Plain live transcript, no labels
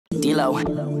D-Lo,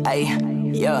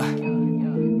 ayy, yeah.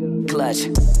 Clutch.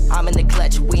 I'm in the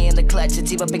clutch, we in the clutch, a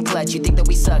team up in clutch. You think that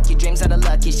we suck, your dreams out of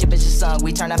luck, your ship is just sung,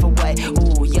 we turn half away.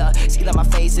 Ooh, yeah, see that my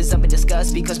face is up in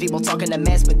disgust because people talking a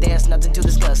mess, but there's nothing to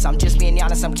discuss. I'm just being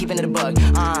honest, I'm keeping it a bug.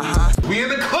 We in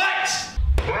the clutch!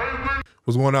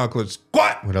 What's going on, Clutch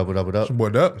Squad? What up, what up, what up? It's your boy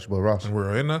Duck. It's your boy Ross. And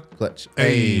we're in the Clutch.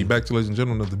 Hey, back to ladies and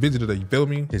gentlemen of the video today, you feel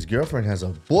me? His girlfriend has a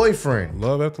boyfriend.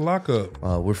 Love after lockup.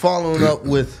 We're following up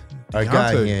with our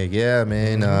guy here. Yeah,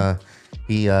 man.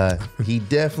 He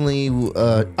definitely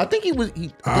I think he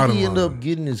ended up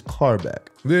getting his car back.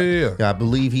 Yeah. I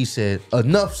believe he said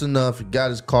enough's enough. He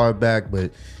got his car back,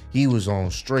 but he was on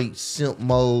straight simp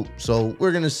mode. So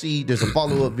we're gonna see. There's a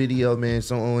follow-up video, man.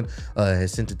 Someone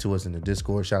has sent it to us in the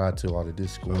Discord. Shout out to all the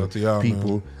Discord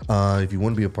people. If you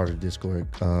want to be a part of the Discord,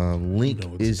 link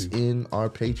is in our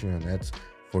Patreon. That's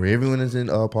for everyone that's in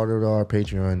part of our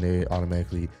Patreon. They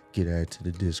automatically get added to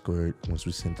the Discord once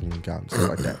we send the link out and stuff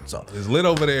like that. So it's lit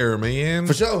over there, man.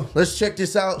 For sure. Let's check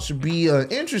this out. Should be an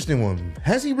interesting one.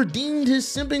 Has he redeemed his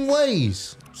simping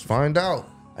ways? Let's find out.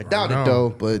 I doubt it though,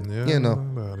 but yeah, you know,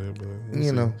 I doubt it, but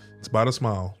you know, it's about a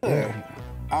smile.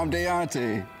 I'm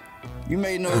Deontay. You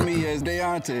may know me as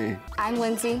Deontay. I'm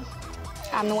Lindsay.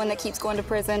 I'm the one that keeps going to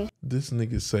prison. This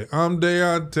nigga say, I'm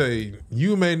Deontay.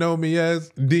 You may know me as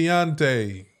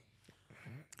Deontay.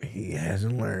 He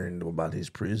hasn't learned about his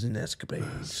prison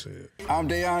escapades. I'm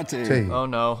Deontay. Oh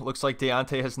no, looks like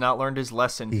Deontay has not learned his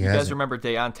lesson. You guys hasn't. remember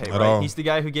Deontay, At right? all. He's the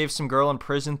guy who gave some girl in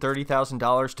prison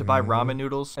 $30,000 to buy ramen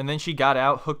noodles, and then she got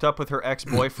out, hooked up with her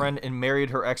ex-boyfriend, and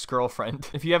married her ex-girlfriend.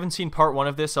 If you haven't seen part 1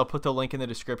 of this, I'll put the link in the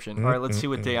description. All right, let's see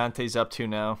what Deontay's up to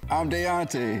now. I'm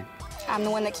Deontay. I'm the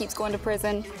one that keeps going to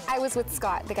prison. I was with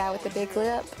Scott, the guy with the big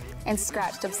lip, and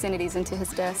scratched obscenities into his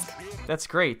desk. That's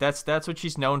great. That's what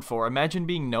she's known for. Imagine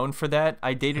being known for that.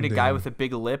 I dated a guy with a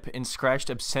big lip and scratched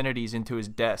obscenities into his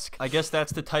desk. I guess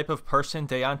that's the type of person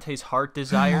Deontay's heart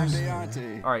desires.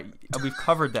 All right, we've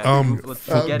covered that. Let's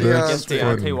forget it. I guess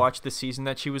Deontay watched the season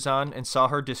that she was on and saw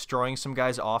her destroying some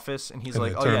guy's office, and he's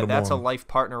like, oh yeah, that's a life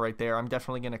partner right there. I'm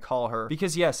definitely going to call her.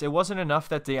 Because yes, it wasn't enough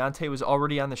that Deontay was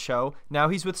already on the show. Now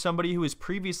he's with somebody who was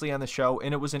previously on the show,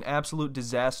 and it was an absolute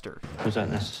disaster. Was that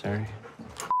necessary?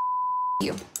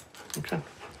 You. Okay.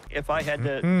 If I had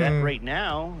to bet right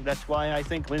now, that's why I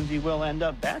think Lindsay will end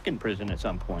up back in prison at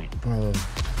some point.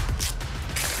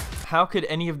 How could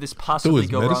any of this possibly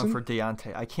go wrong for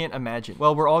Deontay? I can't imagine.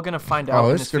 Well, we're all going to find out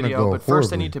in this video, but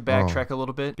first I need to backtrack a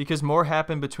little bit because more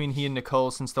happened between he and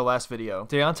Nicole since the last video.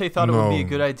 Deontay thought it would be a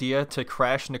good idea to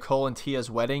crash Nicole and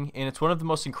Tia's wedding, and it's one of the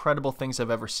most incredible things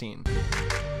I've ever seen.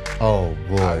 Oh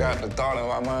boy. I got the thought in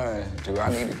my mind, do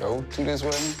I need to go to this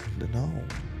wedding? No.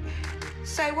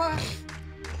 Say what?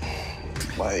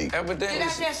 Like, evidently. Did I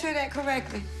just hear that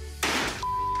correctly?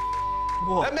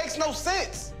 Whoa. That makes no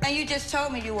sense. And you just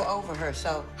told me you were over her,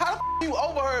 so. How the you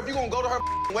over her if you gonna go to her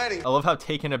wedding? I love how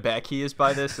taken aback he is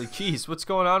by this. Like, geez, what's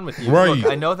going on with you? Right.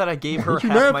 Look, I know that I gave her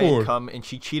half my income and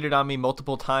she cheated on me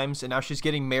multiple times and now she's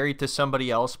getting married to somebody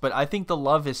else, but I think the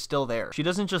love is still there. She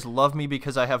doesn't just love me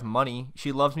because I have money.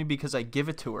 She loves me because I give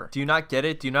it to her. Do you not get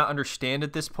it? Do you not understand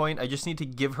at this point? I just need to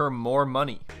give her more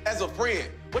money. As a friend,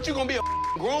 what you gonna be, a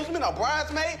groomsman, a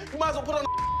bridesmaid? You might as well put on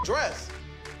a dress.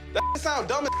 That sound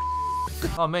dumb as.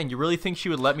 Oh man, you really think she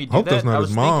would let me do Hope that? that's not I was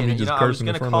his mom. thinking, He just I was cursing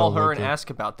in gonna front call of her like and that. ask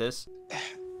about this.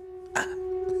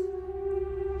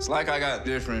 It's like I got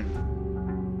different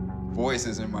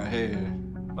voices in my head.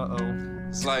 Uh-oh.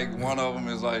 It's like one of them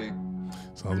is like,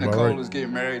 Sounds about Nicole right. is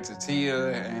getting married to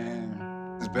Tia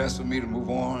and it's best for me to move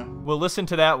on. Well, listen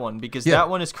to that one because that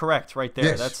one is correct right there.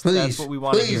 Yes, That's what we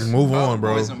want to hear. Move on, The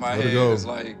bro. voice in my Let it head go. is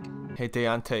like, Hey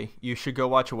Deontay, you should go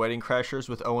watch Wedding Crashers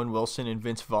with Owen Wilson and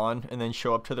Vince Vaughn and then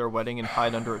show up to their wedding and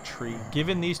hide under a tree.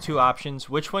 Given these two options,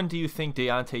 which one do you think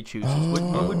Deontay chooses?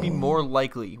 What would be more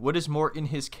likely? What is more in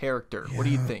his character? What do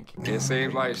you think? it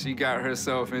seems like she got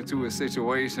herself into a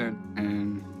situation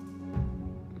and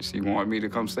she wanted me to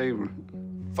come save her.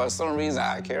 For some reason,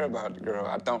 I care about the girl.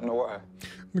 I don't know why.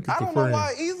 I don't know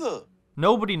why either.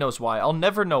 Nobody knows why. I'll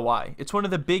never know why. It's one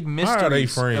of the big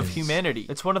mysteries of humanity.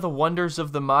 It's one of the wonders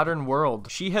of the modern world.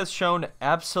 She has shown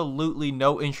absolutely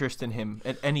no interest in him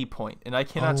at any point, and I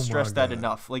cannot stress that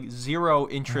enough. Like, zero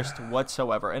interest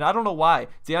whatsoever. And I don't know why.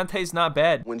 Deontay's not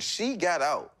bad. When she got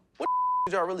out, what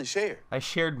did y'all really share? I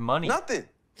shared money. Nothing.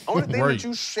 Only thing Right. that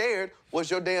you shared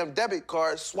was your damn debit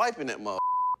card swiping that mother.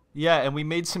 Yeah, and we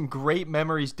made some great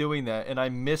memories doing that, and I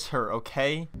miss her,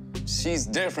 okay? She's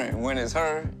different when it's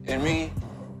her and me.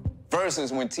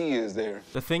 versus when Tia is there.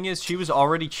 The thing is, she was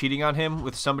already cheating on him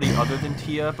with somebody other than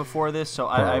Tia before this, so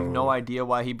I have no idea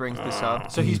why he brings this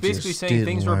up. So he's basically saying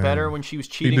things were better when she was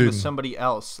cheating with somebody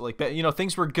else. Like, you know,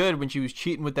 things were good when she was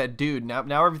cheating with that dude.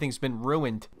 Now everything's been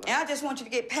ruined. And I just want you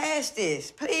to get past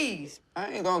this, please. I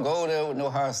ain't gonna go there with no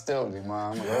hostility,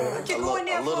 Mom.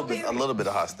 A little bit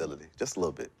of hostility, just a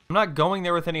little bit. I'm not going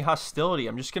there with any hostility.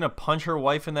 I'm just gonna punch her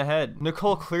wife in the head.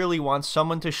 Nicole clearly wants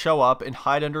someone to show up and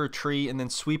hide under a tree and then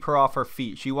sweep her off her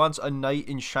feet. She wants a knight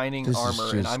in shining armor,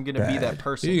 and I'm gonna be that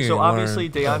person. So obviously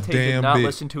Deontay did not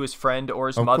listen to his friend or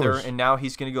his mother, and now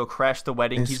he's gonna go crash the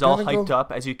wedding. He's all hyped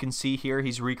up. As you can see here,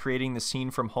 he's recreating the scene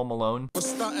from Home Alone.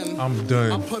 I'm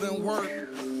done. I put in work,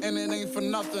 and it ain't for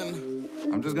nothing.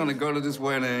 I'm just gonna go to this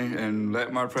wedding and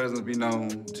let my presence be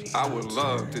known. I would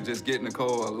love to just get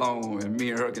Nicole alone and me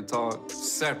and her can talk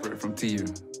separate from Tia.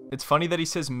 It's funny that he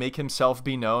says make himself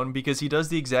be known because he does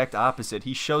the exact opposite.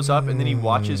 He shows up and then he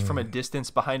watches from a distance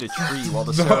behind a tree while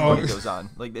the ceremony goes on.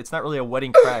 Like, it's not really a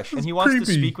wedding crash. And he wants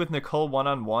to speak with Nicole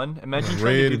one-on-one. Imagine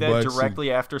trying to do that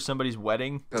directly after somebody's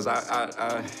wedding. Because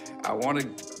I want to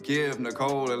give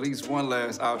Nicole at least one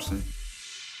last option.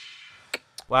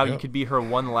 Wow, you could be her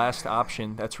one last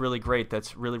option. That's really great.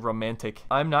 That's really romantic.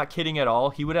 I'm not kidding at all.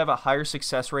 He would have a higher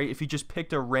success rate if he just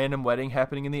picked a random wedding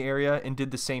happening in the area and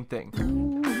did the same thing.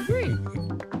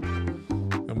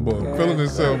 That boy feeling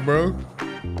himself, bro.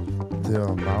 The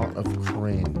amount of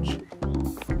cringe.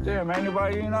 Damn, ain't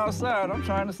nobody even outside. I'm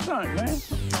trying to stunt, man.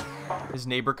 His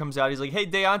neighbor comes out. He's like, hey,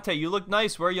 Deontay, you look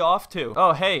nice. Where are you off to?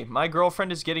 Oh, hey, my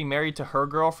girlfriend is getting married to her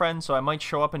girlfriend, so I might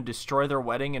show up and destroy their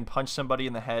wedding and punch somebody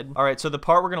in the head. All right, so the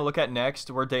part we're going to look at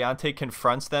next, where Deontay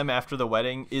confronts them after the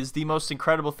wedding, is the most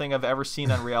incredible thing I've ever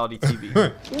seen on reality TV.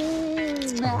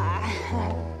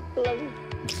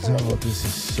 Oh, this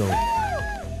is so...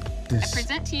 I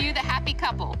present to you the happy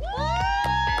couple.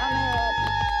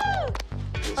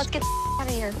 Let's get out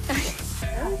of here.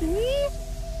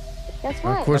 That's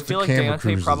right. Of course, I feel like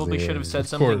Deontay probably should have said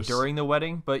something during the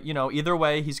wedding, but, you know, either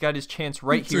way, he's got his chance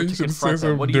right here to confront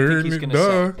them. What do you think he's going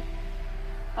to say?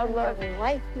 I love your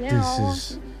life now.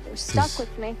 You're stuck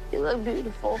with me. You look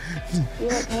beautiful. You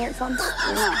look handsome.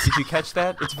 Did you catch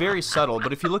that? It's very subtle,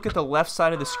 but if you look at the left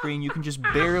side of the screen, you can just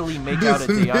barely make out a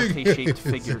Deontay-shaped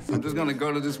figure. I'm just gonna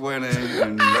go to this wedding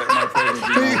and let my presence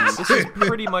be known. This is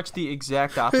pretty much the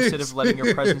exact opposite of letting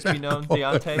your presence be known,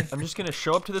 Deontay. I'm just gonna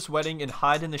show up to this wedding and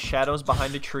hide in the shadows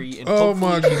behind a tree and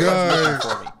hopefully keep us looking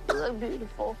for me. You look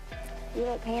beautiful. You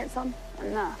look handsome.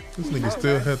 Enough. This nigga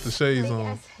still has the shades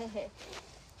on.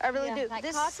 I really do. Like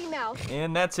coffee mouth.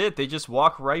 And that's it. They just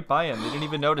walk right by him. They didn't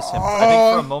even notice him. I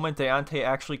think for a moment, Deontay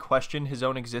actually questioned his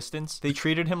own existence. They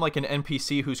treated him like an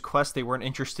NPC whose quest they weren't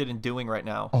interested in doing right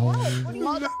now.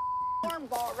 Mother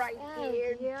ball right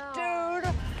here, dude.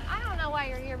 I don't know why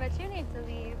you're here, but you need to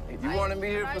leave. You want to be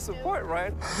here for support,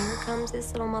 right? Here comes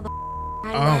this little mother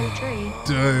hiding behind a tree.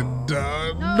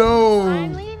 No.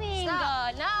 I'm leaving.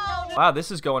 No. Wow,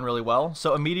 this is going really well.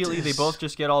 So immediately they both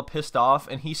just get all pissed off,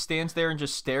 and he stands there and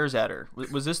just stares at her.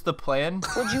 Was this the plan?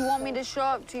 Would you want me to show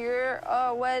up to your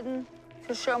wedding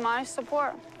to show my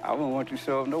support? I wouldn't want you to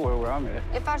show up nowhere where I'm at.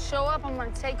 If I show up, I'm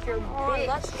gonna take your bitch.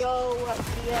 Let's go.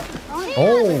 Yeah,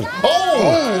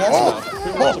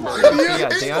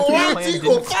 Deontay's plan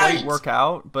didn't quite work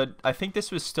out, but I think this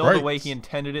was still the way he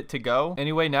intended it to go.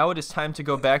 Anyway, now it is time to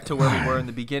go back to where we were in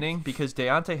the beginning, because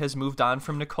Deontay has moved on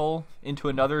from Nicole into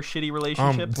another shitty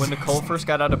relationship. When Nicole first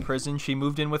got out of prison, she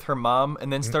moved in with her mom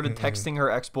and then started texting her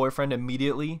ex-boyfriend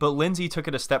immediately. But Lindsay took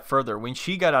it a step further. When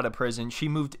she got out of prison, she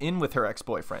moved in with her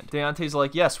ex-boyfriend. Deontay's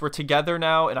like, yes, we're together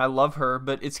now and I love her,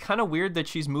 but it's kind of weird that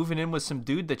she's moving in with some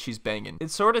dude that she's banging.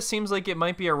 It sort of seems like it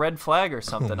might be a red flag or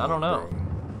something. I don't know.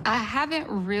 I haven't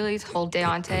really told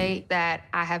Deontay that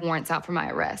I have warrants out for my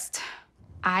arrest.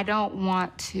 I don't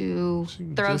want to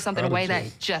throw something away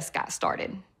that just got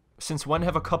started. Since when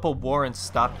have a couple warrants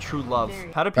stopped true love?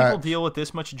 How do people deal with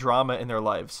this much drama in their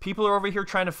lives? People are over here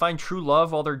trying to find true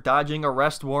love while they're dodging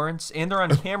arrest warrants, and they're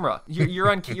on camera.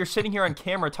 You're sitting here on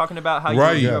camera talking about how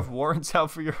you have warrants out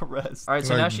for your arrest. All right,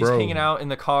 so now she's hanging out in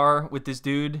the car with this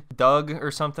dude, Doug or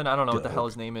something. I don't know what the hell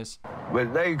his name is.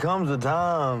 But there comes a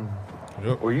time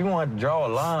where you want to draw a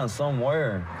line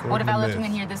somewhere. What if I left him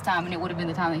in here this time and it would have been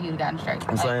the time that he would have gotten straight?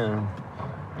 I'm saying,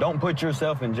 don't put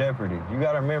yourself in jeopardy. You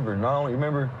got to remember, not only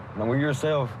with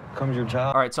yourself comes your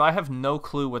child. All right, so I have no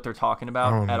clue what they're talking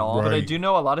about at all, but I do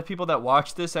know a lot of people that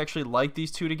watched this actually liked these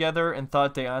two together and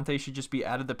thought Deontay should just be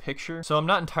out of the picture. So I'm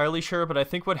not entirely sure, but I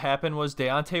think what happened was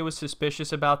Deontay was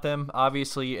suspicious about them,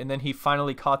 obviously, and then he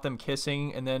finally caught them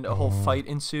kissing, and then a whole fight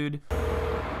ensued.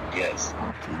 Yes.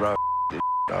 Bro,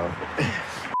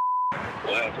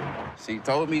 What happened? She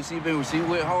told me she with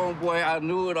homeboy. I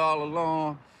knew it all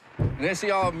along. And then she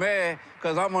all mad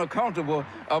because I'm uncomfortable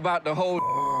about the whole.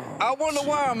 I wonder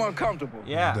why I'm uncomfortable.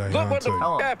 Yeah. Look what the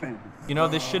happened. You know,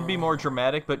 this should be more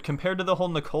dramatic, but compared to the whole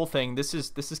Nicole thing, this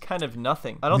is kind of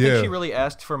nothing. I don't think she really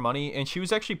asked for money, and she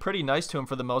was actually pretty nice to him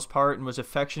for the most part and was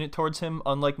affectionate towards him,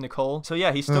 unlike Nicole. So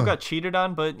yeah, he still got cheated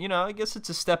on, but you know, I guess it's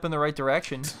a step in the right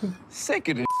direction. Sick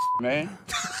of this, man.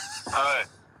 Hi.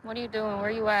 What are you doing?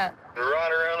 Where you at?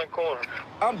 Right around the corner.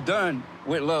 I'm done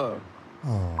with love.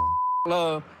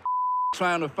 Love,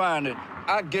 trying to find it.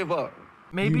 I give up.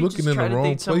 Maybe just try to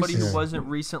date somebody who wasn't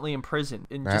recently in prison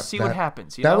and just see what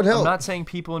happens. You know? would help. I'm not saying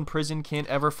people in prison can't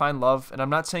ever find love, and I'm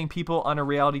not saying people on a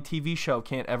reality TV show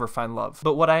can't ever find love.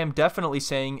 But what I am definitely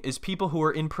saying is people who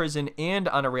are in prison and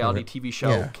on a reality TV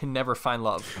show can never find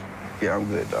love. Yeah, I'm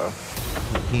good, dog.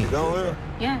 You done with her?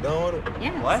 Yeah. Done with her?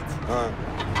 Yeah. What? All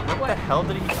right. What the hell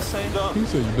did he just say? He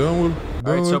said you done with it?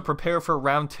 Alright, so prepare for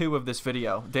round 2 of this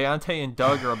video. Deontay and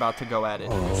Doug are about to go at it.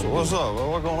 So what's up?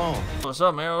 What's going on? What's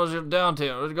up, man? What's your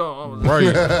downtown? What's going on?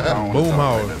 Right. Boom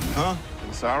out. Huh?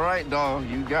 It's all right, dog.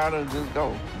 You gotta just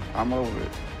go. I'm over it.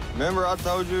 Remember I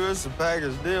told you it's a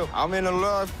package deal? I'm in the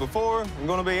lust before, I'm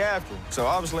gonna be after. So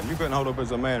obviously you couldn't hold up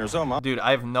as a man or something. Dude,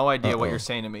 I have no idea what you're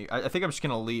saying to me. I think I'm just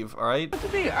gonna leave, alright? What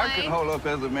you mean? I can hold up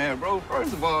as a man, bro.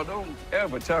 First of all, don't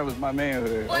ever challenge my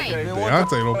manhood. Okay? Deontay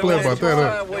don't play about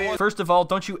that, huh? First of all,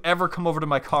 don't you ever come over to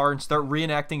my car and start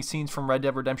reenacting scenes from Red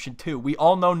Dead Redemption 2. We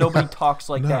all know nobody talks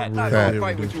like that. I'm not gonna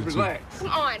fight with you. Relax. Come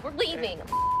on, we're leaving.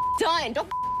 Done. Don't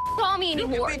call me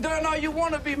anymore. You can be done all you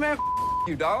want to be, man.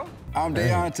 You, dog. I'm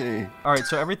Deontay. Alright,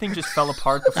 so everything just fell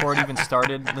apart before it even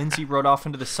started. Lindsay rode off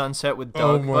into the sunset with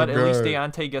Doug, but at least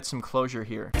Deontay gets some closure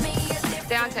here.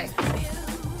 Deontay.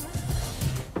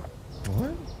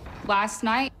 What? Last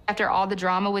night, after all the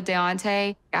drama with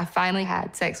Deontay, I finally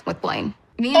had sex with Blaine.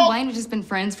 Me and Blaine have just been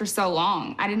friends for so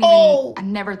long. I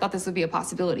never thought this would be a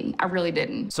possibility. I really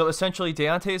didn't. So essentially,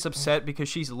 Deontay is upset because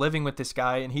she's living with this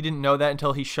guy, and he didn't know that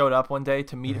until he showed up one day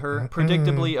to meet her.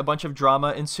 Predictably, a bunch of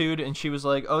drama ensued, and she was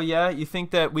like, oh yeah, you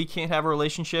think that we can't have a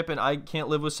relationship and I can't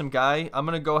live with some guy? I'm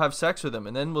gonna go have sex with him,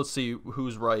 and then we'll see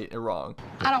who's right and wrong.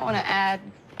 I don't want to add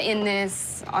on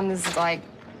this, like,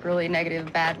 really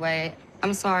negative, bad way.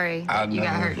 I'm sorry that you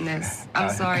got hurt in this. I'm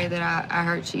sorry that I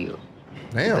hurt you.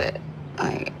 Damn. But,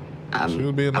 like,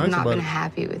 I'm not been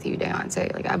happy with you,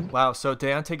 Deontay. Like, Wow, so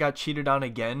Deontay got cheated on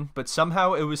again, but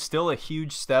somehow it was still a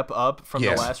huge step up from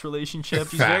the last relationship.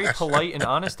 He's very polite and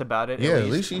honest about it. Yeah, at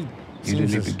least you didn't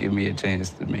even give me a chance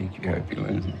to make you happy,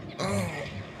 Lindsay.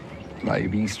 Like,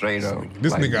 be straight up.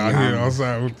 This like, nigga out here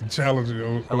outside with the challenge.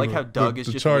 I like how Doug is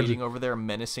just waiting over there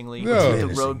menacingly. Yeah. Let's hit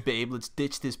the road, babe. Let's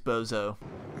ditch this bozo.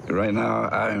 Right now,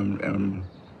 I am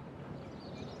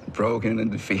broken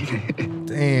and defeated.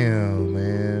 Damn,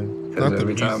 man. Because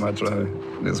every time I try,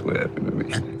 this will happen to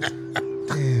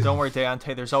me. Don't worry,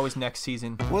 Deontay. There's always next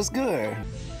season. What's good?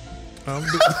 I'm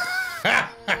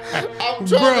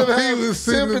trying to have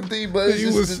sympathy, but he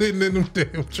was sitting in them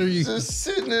damn trees. Just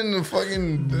sitting in the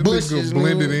fucking that bushes. Nigga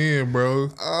blended in, bro.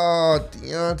 Oh,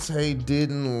 Deontay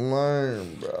didn't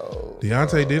learn, bro.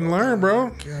 Deontay didn't learn,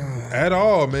 bro. At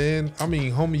all, man. I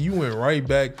mean, homie, you went right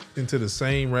back into the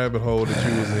same rabbit hole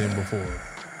that you was in before.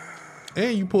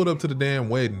 And you pulled up to the damn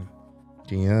wedding.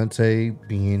 Deontay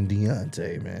being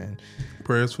Deontay, man.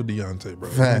 Prayers for Deontay, bro.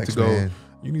 Facts, man.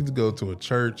 You need to go to a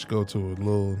church, go to a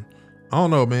little... I don't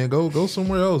know, man. Go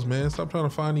somewhere else, man. Stop trying to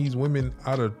find these women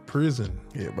out of prison.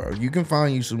 Yeah, bro. You can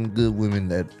find you some good women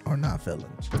that are not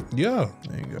felons. Yeah.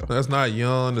 There you go. That's not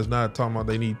young. That's not talking about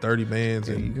they need 30 bands.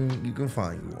 Yeah, and you can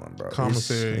find you one, bro.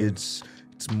 Commissary. It's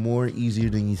more easier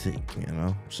than you think, you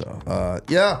know? So,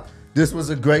 yeah. This was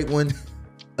a great one.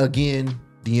 Again,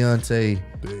 Deontay,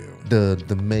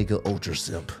 the mega ultra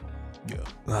simp. Yeah.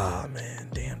 Oh, man.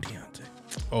 Damn, Deontay.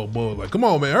 Oh, boy. Like, come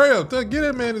on, man. Hurry up. Get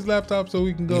that man his laptop so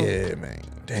we can go. Yeah, man.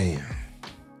 Damn.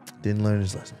 Didn't learn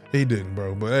his lesson. He didn't,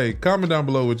 bro. But, hey, comment down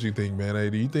below what you think, man. Hey,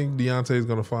 do you think Deontay's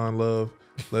going to find love?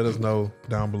 Let us know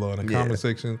down below in the comment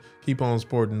section. Keep on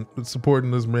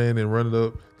supporting this man and run it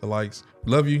up the likes.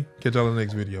 Love you. Catch y'all in the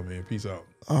next video, man. Peace out.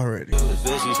 Alrighty.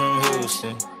 Bitches from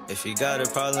Houston. If you got a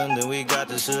problem, then we got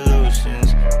the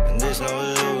solutions. And there's no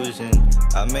illusion.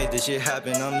 I made this shit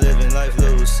happen, I'm living life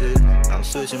lucid. I'm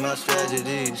switching my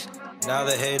strategies. Now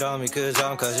they hate on me cause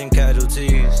I'm causing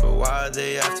casualties. But why are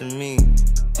they after me?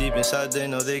 Deep inside they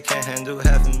know they can't handle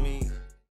half of me.